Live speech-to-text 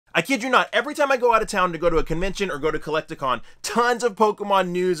I kid you not, every time I go out of town to go to a convention or go to Collecticon, tons of Pokemon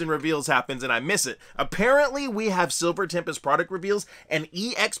news and reveals happens and I miss it. Apparently, we have Silver Tempest product reveals and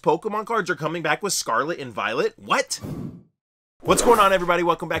EX Pokemon cards are coming back with Scarlet and Violet. What? What's going on, everybody?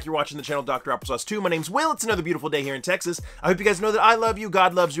 Welcome back. You're watching the channel Dr. Applesauce 2. My name's Will. It's another beautiful day here in Texas. I hope you guys know that I love you,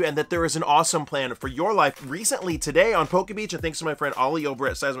 God loves you, and that there is an awesome plan for your life. Recently, today on Poke Beach, and thanks to my friend Ollie over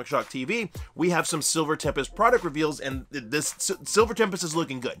at Seismic Shock TV, we have some Silver Tempest product reveals, and this Silver Tempest is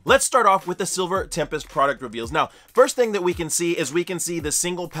looking good. Let's start off with the Silver Tempest product reveals. Now, first thing that we can see is we can see the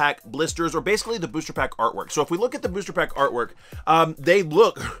single pack blisters, or basically the booster pack artwork. So if we look at the booster pack artwork, they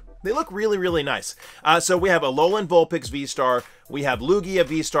look really, really nice. So we have Alolan Vulpix V-Star, we have Lugia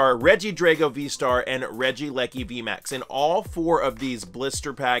V-Star, Regidrago V-Star, and Regieleki V-Max. And all four of these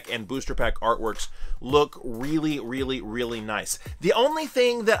blister pack and booster pack artworks look really, really, really nice. The only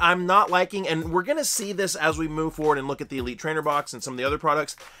thing that I'm not liking, and we're gonna see this as we move forward and look at the Elite Trainer box and some of the other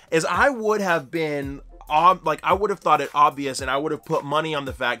products, is I would have been I would have thought it obvious, and I would have put money on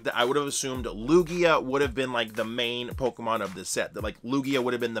the fact that I would have assumed Lugia would have been like the main Pokemon of this set, that like Lugia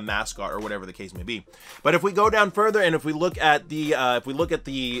would have been the mascot or whatever the case may be. But if we go down further and if we look at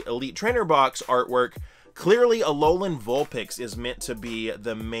the Elite Trainer box artwork, clearly Alolan Vulpix is meant to be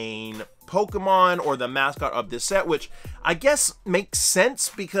the main Pokemon or the mascot of this set, which I guess makes sense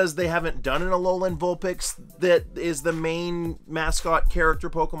because they haven't done an Alolan Vulpix that is the main mascot character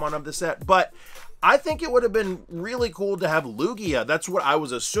Pokemon of the set. But I think it would have been really cool to have Lugia. That's what I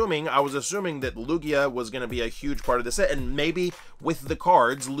was assuming. I was assuming that Lugia was going to be a huge part of the set, and maybe with the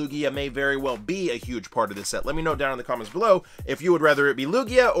cards, Lugia may very well be a huge part of the set. Let me know down in the comments below if you would rather it be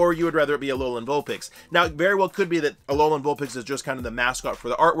Lugia or you would rather it be Alolan Vulpix. Now, it very well could be that Alolan Vulpix is just kind of the mascot for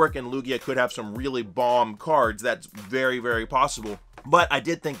the artwork, and Lugia could have some really bomb cards. That's very, very possible. But I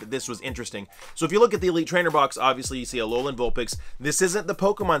did think that this was interesting. So if you look at the Elite Trainer box, obviously you see Alolan Vulpix. This isn't the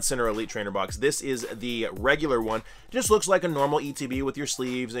Pokemon Center Elite Trainer box. This is the regular one. It just looks like a normal ETB with your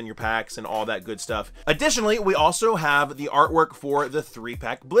sleeves and your packs and all that good stuff. Additionally, we also have the artwork for the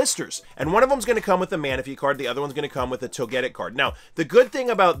 3-pack blisters. And one of them is going to come with a Manaphy card. The other one's going to come with a Togetic card. Now, the good thing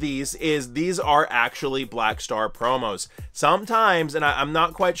about these is these are actually Black Star promos. Sometimes, and I'm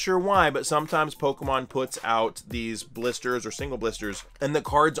not quite sure why, but sometimes Pokemon puts out these blisters or single blisters and the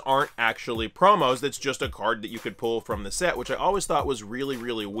cards aren't actually promos. That's just a card that you could pull from the set, which I always thought was really,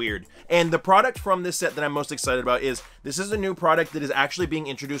 really weird. And the product from this set that I'm most excited about is this is a new product that is actually being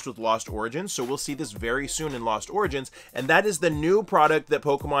introduced with Lost Origins, so we'll see this very soon in Lost Origins, and that is the new product that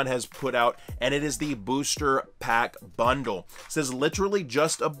Pokemon has put out, and it is the Booster Pack Bundle. It says literally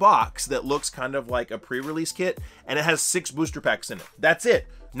just a box that looks kind of like a pre-release kit, and it has 6 booster packs in it. That's it.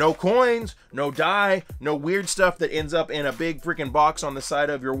 No coins, no dye, no weird stuff that ends up in a big freaking box on the side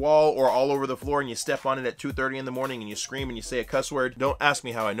of your wall or all over the floor and you step on it at 2:30 in the morning and you scream and you say a cuss word. Don't ask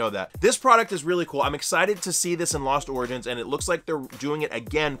me how I know that. This product is really cool. I'm excited to see this in Lost Origins, and it looks like they're doing it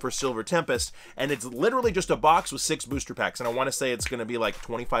again for Silver Tempest, and it's literally just a box with 6 booster packs, and I want to say it's going to be like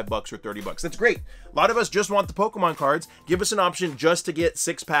 25 bucks or 30 bucks. That's great. A lot of us just want the Pokemon cards. Give us an option just to get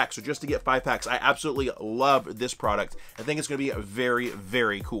 6 packs or just to get 5 packs. I absolutely love this product. I think it's going to be very,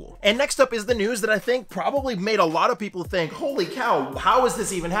 very cool. And next up is the news that I think probably made a lot of people think, holy cow, how is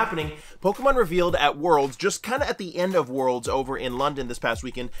this even happening? Pokemon revealed at Worlds, just kind of at the end of Worlds over in London this past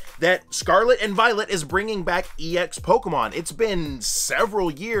weekend, that Scarlet and Violet is bringing back EX Pokemon. It's been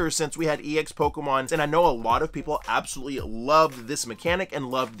several years since we had EX Pokemon, and I know a lot of people absolutely loved this mechanic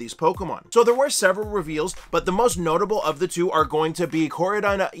and loved these Pokemon. So there were several reveals, but the most notable of the two are going to be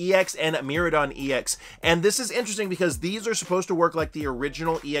Corydon EX and Miraidon EX. And this is interesting because these are supposed to work like the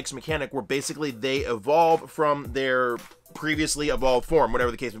original EX mechanic, where basically they evolve from their previously evolved form, whatever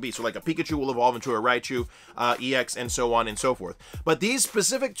the case may be. So like a Pikachu will evolve into a Raichu EX and so on and so forth. But these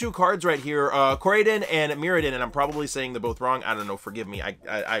specific 2 cards right here, Corydon and Miraidon, and I'm probably saying they're both wrong. I don't know, forgive me.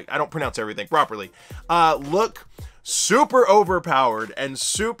 I don't pronounce everything properly. Look super overpowered and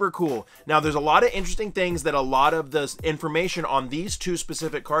super cool. Now, there's a lot of interesting things that a lot of the information on these 2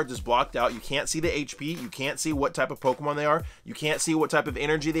 specific cards is blocked out. You can't see the HP. You can't see what type of Pokemon they are. You can't see what type of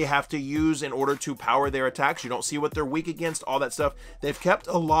energy they have to use in order to power their attacks. You don't see what they're weak against, all that stuff. They've kept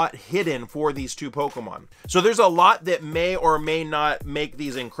a lot hidden for these 2 Pokemon. So there's a lot that may or may not make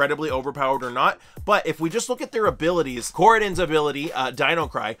these incredibly overpowered or not. But if we just look at their abilities, Corydon's ability, Dino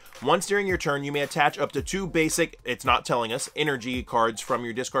Cry, once during your turn, you may attach up to 2 basic, it's not telling us, energy cards from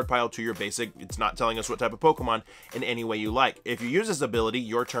your discard pile to your basic. It's not telling us what type of Pokemon in any way you like. If you use this ability,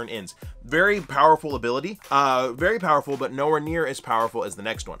 your turn ends. Very powerful ability, very powerful, but nowhere near as powerful as the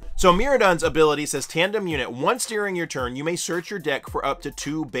next one. So Miraidon's ability says Tandem Unit. Once during your turn, you may search your deck for up to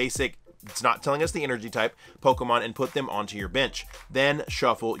 2 basic it's not telling us the energy type Pokemon, and put them onto your bench. Then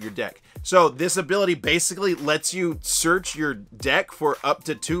shuffle your deck. So this ability basically lets you search your deck for up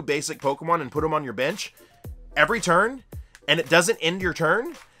to 2 basic Pokemon and put them on your bench every turn, and it doesn't end your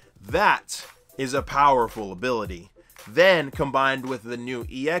turn. That is a powerful ability. Then combined with the new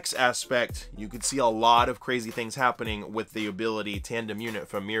EX aspect, you could see a lot of crazy things happening with the ability Tandem Unit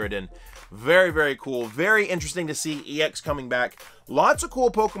from Mirrodin. Very, very cool. Very interesting to see EX coming back. Lots of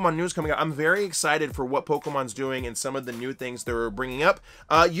cool Pokemon news coming out. I'm very excited for what Pokemon's doing and some of the new things they're bringing up.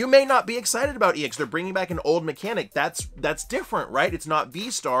 You may not be excited about EX. They're bringing back an old mechanic. That's different, right? It's not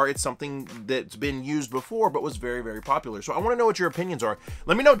V-Star. It's something that's been used before but was very, very popular. So I want to know what your opinions are.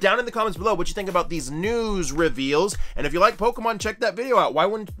 Let me know down in the comments below what you think about these news reveals. And if you like Pokemon, check that video out. Why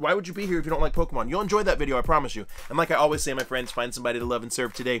would you be here if you don't like Pokemon? You'll enjoy that video, I promise you. And like I always say, my friends, find somebody to love and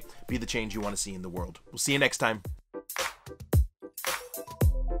serve today. Be the change you want to see in the world. We'll see you next time.